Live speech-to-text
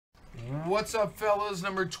What's up, fellas?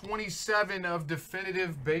 Number 27 of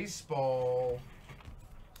Definitive Baseball.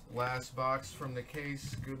 Last box from the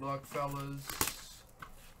case. Good luck, fellas.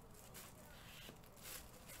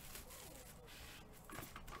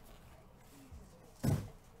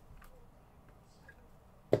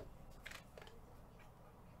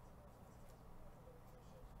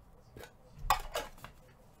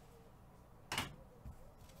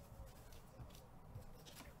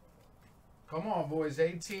 Come on, boys.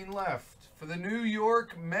 18 left. For the New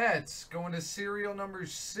York Mets, going to serial number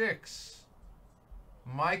 6.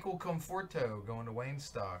 Michael Conforto going to Wayne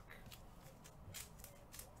Stock.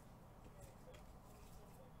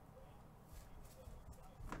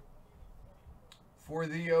 For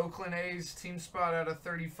the Oakland A's, team spot out of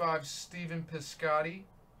 35, Stephen Piscotty.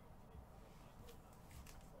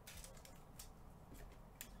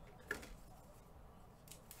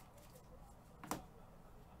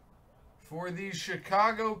 For the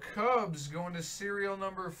Chicago Cubs, going to serial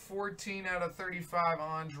number 14 out of 35,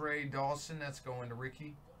 Andre Dawson. That's going to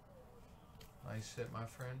Ricky. Nice hit, my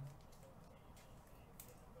friend.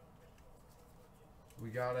 We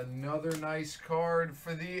got another nice card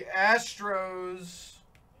for the Astros.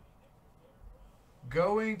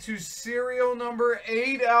 Going to serial number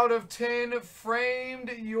 8 out of 10, framed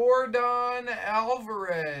Yordan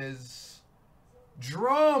Alvarez.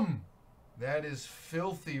 Drum. That is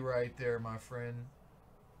filthy right there, my friend.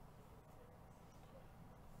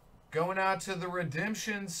 Going out to the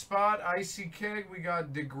redemption spot, Icy Keg, we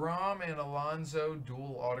got DeGrom and Alonso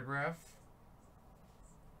dual autograph.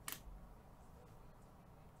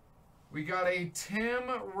 We got a Tim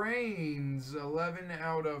Raines, 11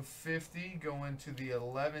 out of 50, going to the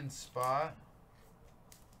 11th spot.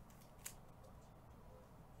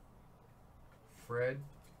 Fred.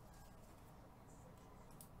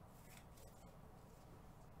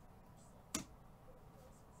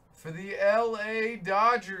 For the LA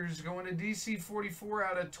Dodgers, going to DC 44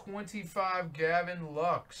 out of 25, Gavin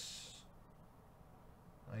Lux.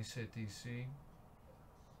 Nice hit, DC.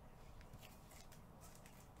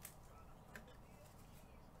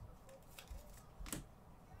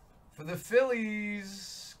 For the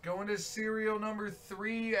Phillies, going to serial number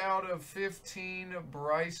 3 out of 15,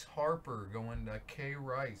 Bryce Harper, going to K.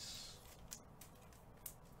 Rice.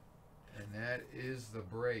 And that is the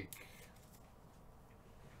break.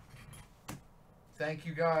 Thank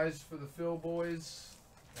you guys for the fill, boys.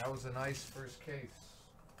 That was a nice first case.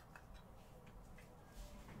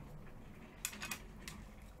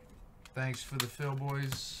 Thanks for the fill,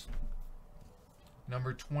 boys.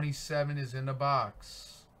 Number 27 is in the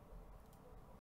box.